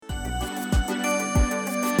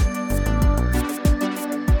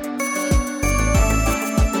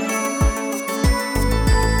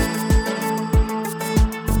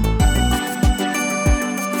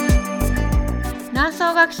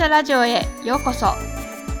者ラジオへようこそ。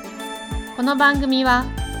この番組は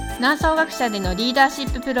南総学舎でのリーダーシ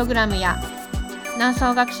ッププログラムや南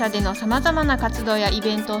総学舎でのさまざまな活動やイ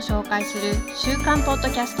ベントを紹介する週刊ポッド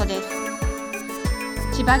キャストです。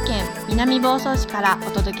千葉県南房総市からお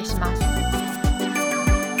届けします。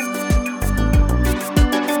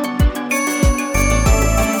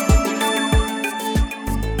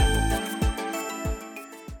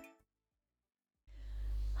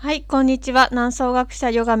はい、こんにちは。南総学舎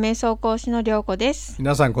ヨガ瞑想講師の涼子です。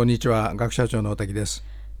皆さんこんにちは。学舎長の大滝です。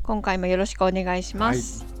今回もよろしくお願いしま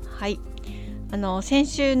す。はい、先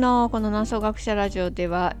週のこの南総学舎ラジオで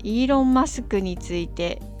はイーロン・マスクについ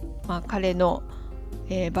て、彼の、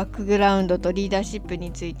バックグラウンドとリーダーシップ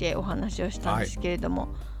についてお話をしたんですけれども、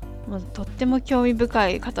とっても興味深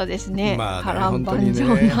い方ですね。波乱万丈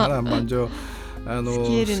な、波乱万丈スケ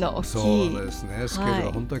ールの大きい。そうですね、スケール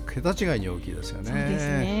が本当に桁違いに大きいですよね。そうです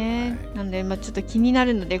ね、なので、ちょっと気にな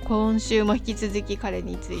るので今週も引き続き彼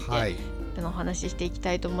について、お話ししていき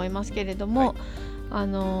たいと思いますけれども、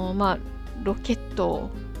ロケットを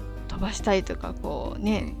飛ばしたりとか打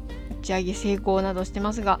ち上げ成功などして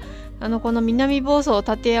ますが、この南房総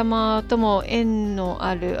立山とも縁の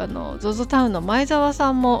あるZOZO タウンの前澤さ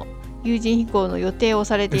んも有人飛行の予定を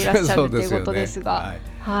されていらっしゃるということですが、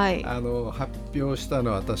発表した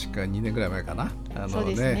のは確か2年ぐらい前かな。そう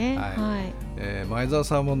ですね、前澤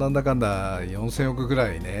さんもなんだかんだ4000億ぐ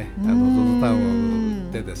らいね、ZOZO タウンを売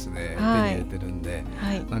ってですね、手に入れてるんで、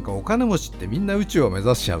なんかお金持ちってみんな宇宙を目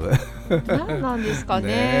指しちゃう。何なんですか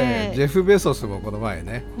ね。ジェフ・ベソスもこの前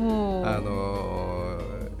ね、宇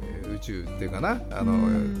宙っていうかな、行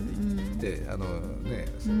って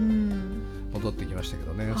戻ってきましたけ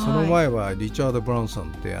どね、その前はリチャード・ブランソ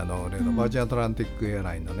ンって例のバージンアトランティックエア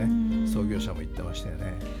ラインのね、創業者も言ってましたよ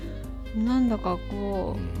ね。なんだか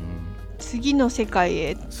次の世界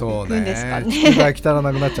へ行くんですかね。地球が汚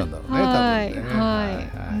なくなっちゃうんだろうね、多分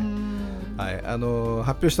ね。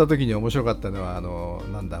発表した時に面白かったのは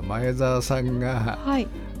前澤さんが、イ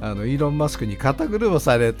ーロン・マスクに肩車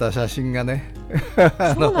された写真がね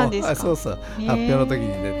そうなんですか。そう発表の時に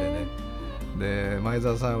出てね、で前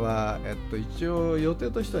澤さんは、一応予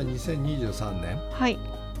定としては2023年、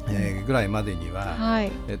ぐらいまでには、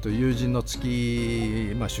友人の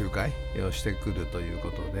月、集会をしてくるという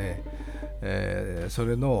ことで、そ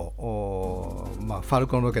れのファル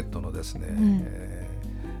コンロケットのですね、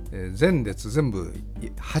前列全部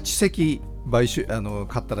8席買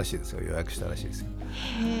ったらしいですよ。予約したらしいですよ。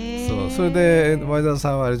それで前澤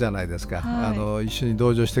さんはあれじゃないですか、一緒に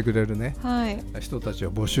同乗してくれるね、人たち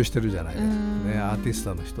を募集してるじゃないですかね、アーティス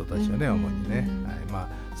トの人たちをね、主にね、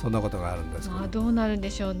そんなことがあるんですけど、どうなるんで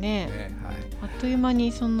しょうね。あっという間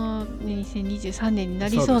にその2023年にな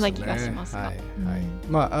りそうな気がしますが、イ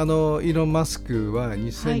ーロン・マスクは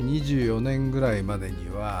2024年ぐらいまでに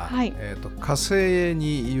は、火星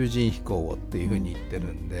に有人飛行をっていうふうに言って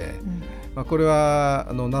るんで、これは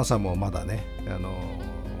NASA もまだね、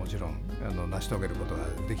もちろん成し遂げることが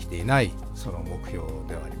できていないその目標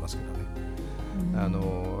ではありますけどね、やっ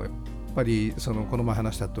ぱりこの前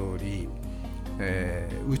話した通り、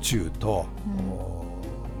宇宙と、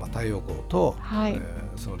太陽光と、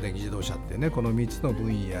その電気自動車ってね、この3つの分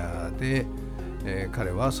野で、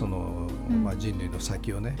彼は人類の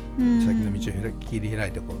先をね、先の道を切り開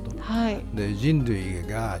いていこうと、で人類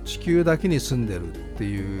が地球だけに住んでるって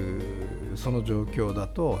いうその状況だ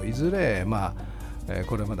と、いずれ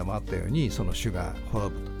これまでもあったようにその種が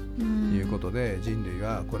滅ぶということで、人類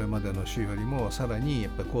はこれまでの種よりもさらにや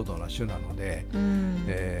っぱり高度な種なので、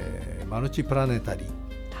マルチプラネタリ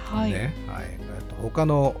ー、他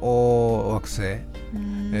の惑星、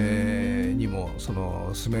にも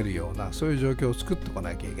住めるようなそういう状況を作ってこ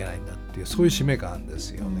なきゃいけないんだっていう、そういう使命感で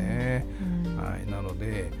すよね。なの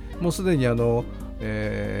でもうすでにフ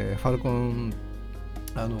ァルコン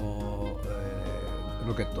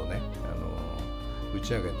ロケットをね打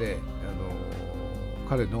ち上げて、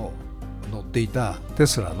彼の乗っていたテ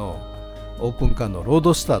スラのオープンカーのロー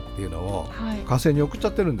ドスターっていうのを火星に送っちゃ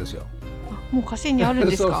ってるんですよ。もう火星にあるん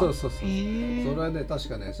ですか。そうそれはね、確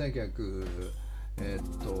かね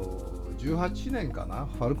1918年かな、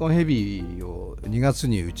ファルコンヘビーを2月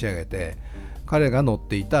に打ち上げて、彼が乗っ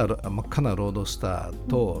ていた真っ赤なロードスター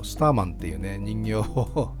とスターマンっていうね、人形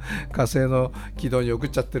を火星の軌道に送っ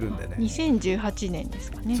ちゃってるんでね。2018年で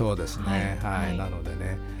すかね。そうですね、なので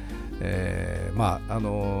ね、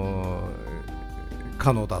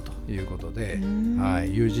可能だということで、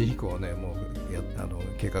有人飛行をねもう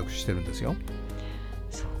計画してるんですよ。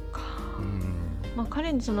そうか。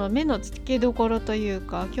彼のその目の付けどころという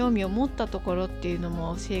か興味を持ったところっていうの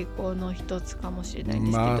も成功の一つかもしれないん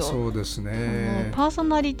ですけど、そうですね、パーソ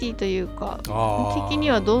ナリティというか的に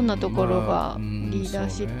はどんなところがリーダー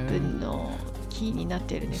シップのキーになっ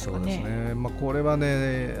ているんですかね。そうですね、これは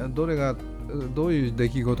ねどういう出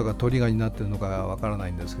来事がトリガーになっているのかわからな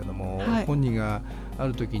いんですけども、本人があ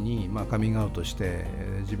る時にカミングアウトして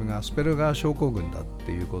自分がアスペルガー症候群だっ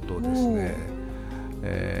ていうことをですね、オ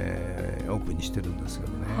ープンにしてるんですけ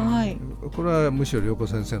どね、これはむしろ良子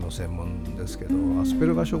先生の専門ですけど、アスペ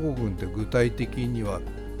ルガー症候群って具体的には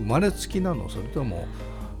生まれつきなの、それとも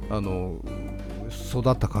育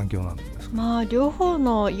った環境なんですか？両方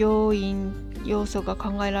の要素が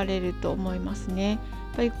考えられると思いますね。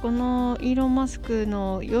やっぱりこのイーロン・マスク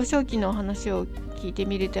の幼少期の話を聞いて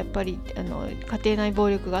みると、やっぱり家庭内暴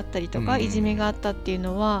力があったりとか、いじめがあったっていう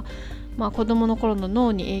のは、子どもの頃の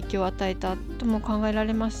脳に影響を与えたとも考えら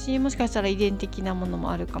れますし、もしかしたら遺伝的なもの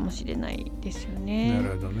もあるかもしれないですよね。な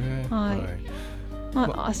るほどね、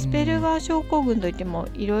アスペルガー症候群といっても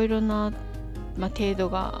いろいろな程度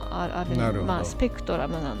がある、スペクトラ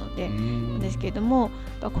ムなのでですけれども、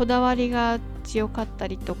こだわりが強かった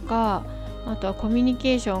りとか、あとはコミュニ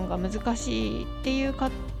ケーションが難しいっていう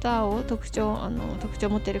方を特徴を持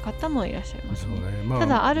っている方もいらっしゃいますね。た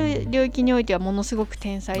だある領域においてはものすごく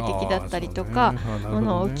天才的だったりとか、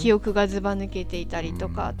記憶がずば抜けていたりと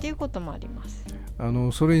かっていうこともあります。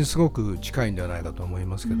それにすごく近いんではないかと思い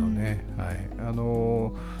ますけどね、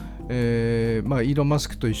イーロン・マス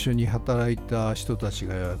クと一緒に働いた人たち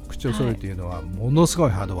が口を揃えているのは、ものすご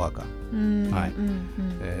いハードワーカ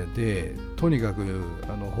ー、でとにかく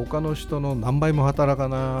他の人の何倍も働か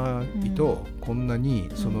ないと、こんなに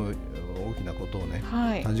その大きなことをね、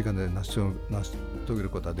短時間で成し遂げる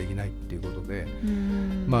ことはできないっていうことで、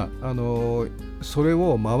それ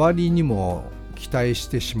を周りにも期待し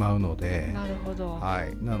てしまうので、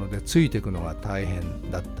なのでついていくのが大変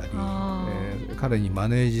だったり、彼にマ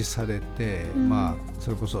ネージされて、そ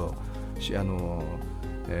れこそ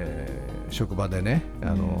職場でね、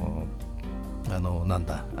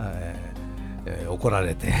怒ら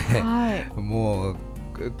れて、もう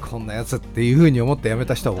こんなやつっていうふうに思って辞め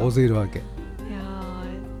た人は大勢いるわけ。や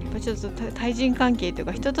っぱちょっと対人関係という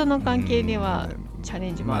か人との関係ではチャレ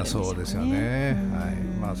ンジもあるんですよね。そうですよね、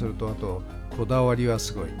それとあとこだわりは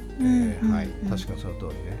すごい、確かにその通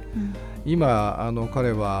りね、今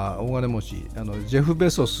彼は大金持ち、ジェフ・ベ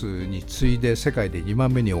ソスに次いで世界で2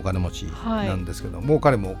番目にお金持ちなんですけど、もう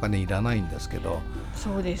彼もお金いらないんですけど、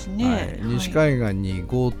そうですね、西海岸に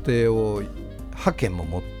豪邸を8軒も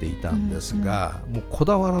持っていたんですが、もうこ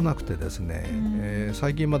だわらなくてですね、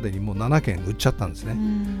最近までにもう7軒売っちゃったんですね。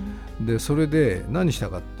でそれで何した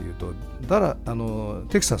かっていうと、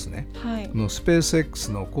テキサスね、のスペース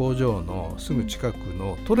X の工場のすぐ近く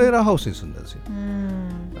のトレーラーハウスに住んだんですよ。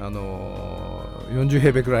40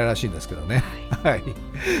平米くらいらしいんですけどね。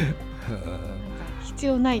必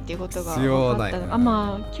要ないということが分かったの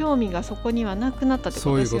が、興味がそこにはなくなったというこ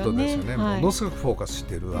とですよね。そういうことですよね、ものすごくフォーカスし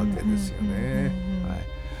てるわけですよね。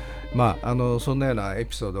そんなようなエ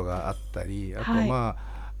ピソードがあったり、あと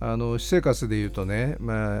私生活でいうとね、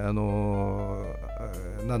何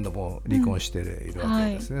度も離婚しているわ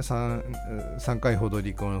けですね。3回ほど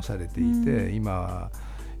離婚されていて、今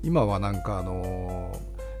はなんか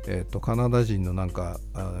カナダ人のなんか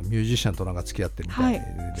ミュージシャンとなんか付き合ってるみたいで、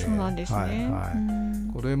そうなんですね。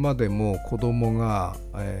これまでも子供が、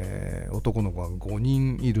男の子が5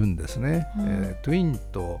人いるんですね。トゥイン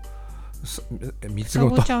と三つ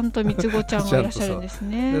子ちゃんと三つ子ちゃんがいらっしゃるんです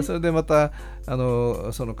ね。でそれでまたそ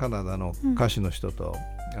のカナダの歌手の人と、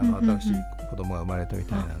新しい子供が生まれたみ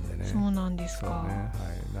たいなんでね。そうなんですか。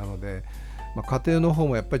なので、家庭の方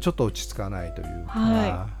もやっぱりちょっと落ち着かないという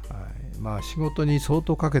か、仕事に相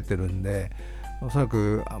当かけてるんで、おそら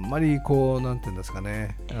くあんまりなんていうんですか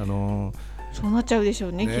ね、そうなっちゃうでしょ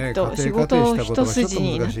うね、きっと仕事一筋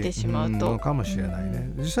になってしまうとかもしれない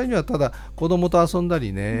ね。実際にはただ子供と遊んだ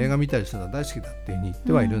りね、映画見たりするのは大好きだっていうふうに言っ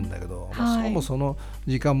てはいるんだけど、そうもその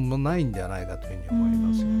時間もないんではないかというふうに思い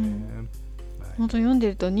ますよね。本当読んで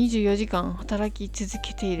ると24時間働き続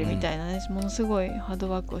けているみたいなね、ものすごいハード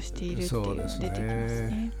ワークをしているっていうのが出てきます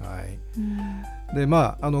ね。で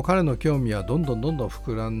彼の興味はどんどん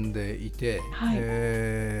膨らんでいて、彼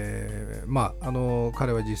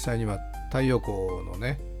は実際には太陽光の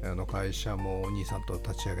ね会社もお兄さんと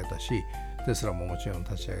立ち上げたし、テスラももちろん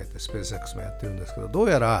立ち上げてスペース X もやってるんですけど、どう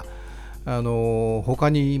やら他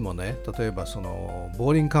にもね、例えばその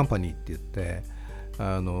ボーリングカンパニーって言って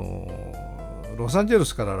ロロサンゼル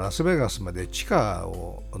スからラスベガスまで地下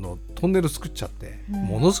をトンネル作っちゃって、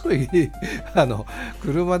ものすごい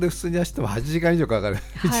車で普通に走っても8時間以上かかる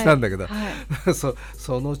道なんだけど、そ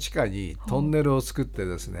の地下にトンネルを作って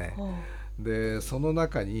ですね、でその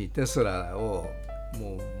中にテスラを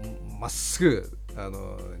もうまっすぐ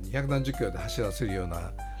200何十キロで走らせるよう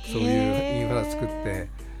なそういうインフラ作って、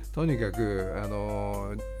とにかく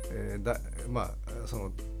そ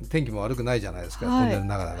の天気も悪くないじゃないですか、トンネルの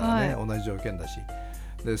中だからね、同じ条件だし、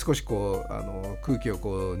で少しこう空気を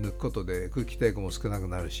こう抜くことで空気抵抗も少なく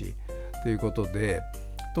なるしということで、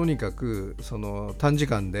とにかくその短時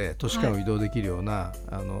間で都市間を移動できるような、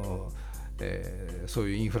そう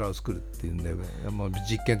いうインフラを作るっていうんで、もう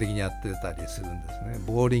実験的にやってたりするんですね。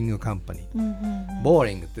ボーリングカンパニー、ボー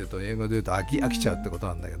リングっていうと英語で言うと飽きちゃうってこと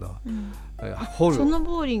なんだけど、その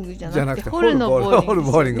ボーリングじゃなくて掘るボ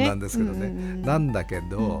ーリングなんですけどね、なんだけ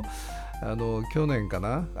ど、去年か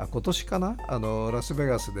な今年かなラスベ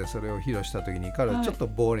ガスでそれを披露した時に彼はちょっと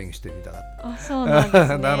ボーリングしてみたかった、そうなんです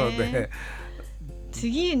ねなので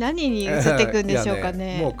次何に移っていくんでしょうか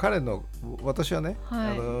ね。もう私はね、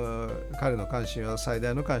彼の関心は最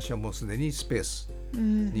大の関心はもうすでにスペース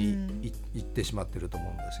に行ってしまっていると思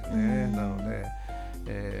うんですよね。なの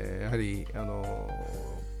で、やはり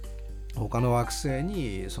他の惑星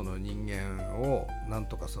にその人間をなん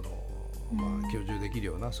とか居住できる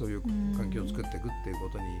ようなそういう環境を作っていくっていうこ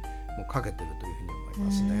とにもうかけてるというふうに思い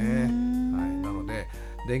ますね。なので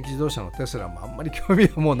電気自動車のテスラもあんまり興味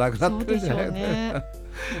はもうなくなってるんじゃないか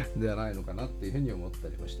ではないのかなっていうふうに思った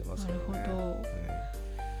りもしてますけどね。なるほ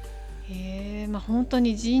ど。本当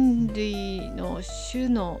に人類の種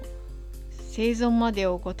の生存まで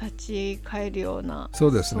を立ち返るような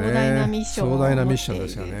壮大なミッションを持っているで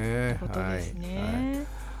すよね。ことですね。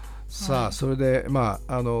さあそれで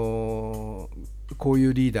こうい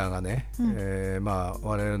うリーダーがね、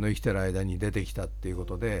我々の生きてる間に出てきたっていうこ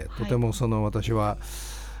とで、とても私は、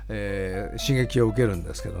刺激を受けるん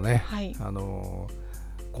ですけどね、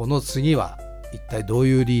この次は一体どう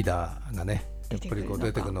いうリーダーがねやっぱり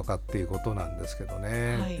出てくるのかっていうことなんですけど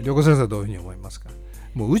ね。良子先生はどういうふうに思いますか？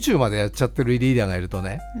もう宇宙までやっちゃってるリーダーがいると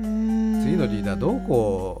ね、次のリーダーどこ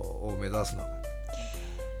を目指すのか。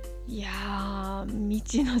いや未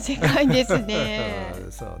知の世界ですね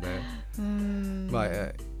そうね。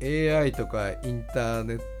AI とかインター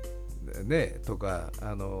ネット、ね、とか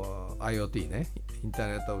IoT ね、インタ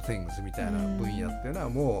ーネットオブティングスみたいな分野っていうのは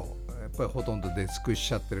もうやっぱりほとんど出尽くし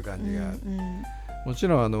ちゃってる感じがある。もち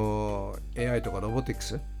ろんAI とかロボティク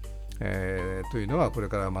ス、というのはこれ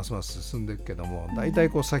からますます進んでいくけども、だいた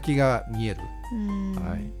い先が見える。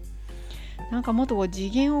なんかもっと次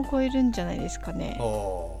元を超えるんじゃないですかね。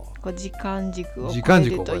時間軸を超え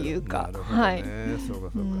るというか。なるほどね。そう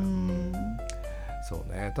か。そ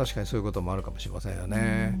うね、確かにそういうこともあるかもしれませんよ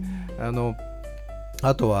ね。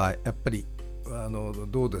あとはやっぱり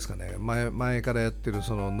どうですかね、前からやってる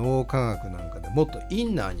脳科学なんかでもっとイ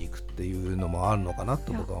ンナーに行くっていうのもあるのかな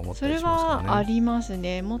と僕は思ったりしますけどね。それはあります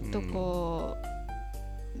ね。もっと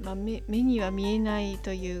目には見えない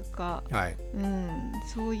というか、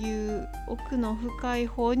そういう奥の深い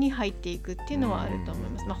方に入っていくっていうのはあると思い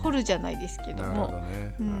ます。掘るじゃないですけども。なるほど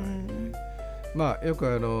ね。よ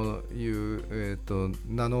く言う、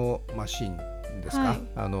ナノマシンですか、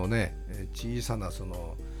小さな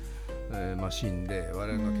マシンで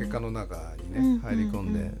我々の血管の中にね、入り込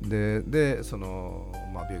んで、で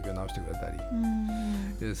病気を治してくれた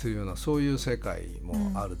り、するようなそういう世界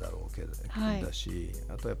もあるだろうけど、だし、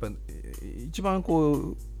あとやっぱり一番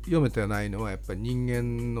読めてないのはやっぱり人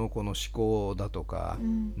間のこの思考だとか、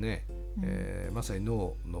まさに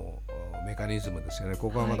脳のメカニズムですよね。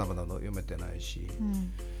ここはまだまだ読めてないし、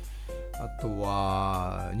あと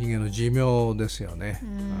は人間の寿命ですよね。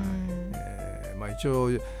一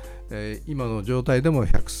応今の状態でも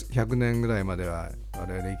 100年ぐらいまでは我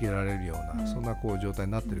々生きられるような、そんな状態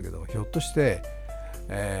になってるけど、ひょっとして、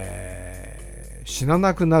死な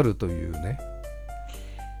なくなるというね、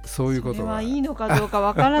そういうことがそれはいいのかどうか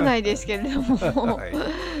わからないですけれども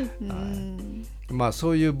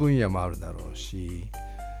そういう分野もあるだろうし、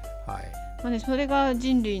それが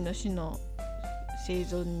人類の種の生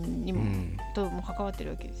存にも、とも関わって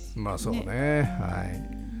るわけですよね。そうね。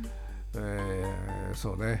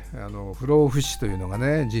そうね、不老不死というのが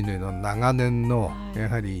ね、人類の長年のや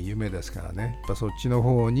はり夢ですからね、やっぱそっちの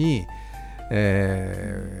方に、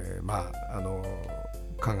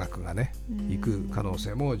科学がね行く可能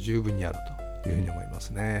性も十分にあるというふうに思います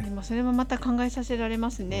ね。でもそれもまた考えさせられ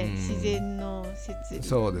ますね。自然の摂理に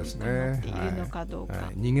なっているのかどう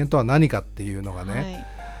か、人間とは何かっていうのがね、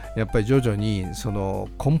やっぱり徐々にその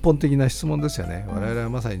根本的な質問ですよね。我々は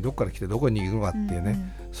まさにどこから来てどこに行くのかっていう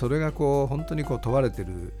ね、それがこう本当にこう問われて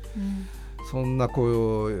る、そんな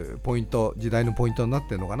こうポイント、時代のポイントになっ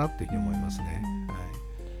てるのかなっていうふうに思いますね。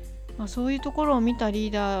そういうところを見たリ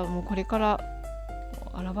ーダーもこれから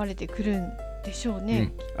現れてくるんでしょう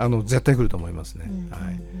ね。絶対来ると思いますね。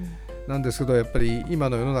なんですけどやっぱり今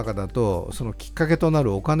の世の中だとそのきっかけとな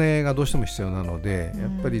るお金がどうしても必要なので、やっ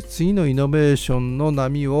ぱり次のイノベーションの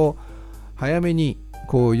波を早めに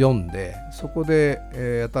こう読んで、そこ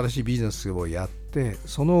で、新しいビジネスをやって、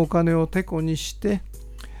そのお金をてこにして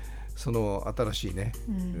その新しいね、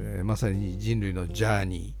まさに人類のジャー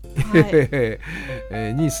ニ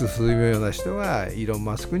ー、に進むような人がイーロン・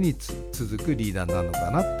マスクに続くリーダーなのか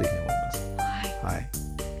なっていうふうに思います。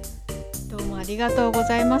どうもありがとうご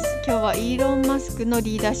ざいます。今日はイーロン・マスクの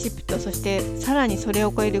リーダーシップと、そしてさらにそれ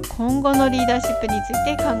を超える今後のリーダーシップにつ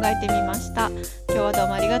いて考えてみました。今日はどう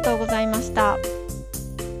もありがとうございました。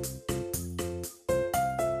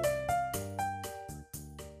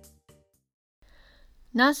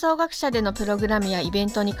南総学舎でのプログラムやイベン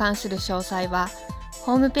トに関する詳細は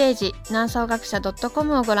ホームページ南総学舎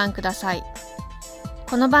 .com をご覧ください。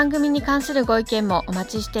この番組に関するご意見もお待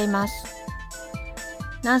ちしています。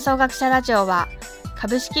南総学舎ラジオは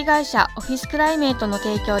株式会社オフィスクライメートの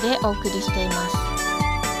提供でお送りしています。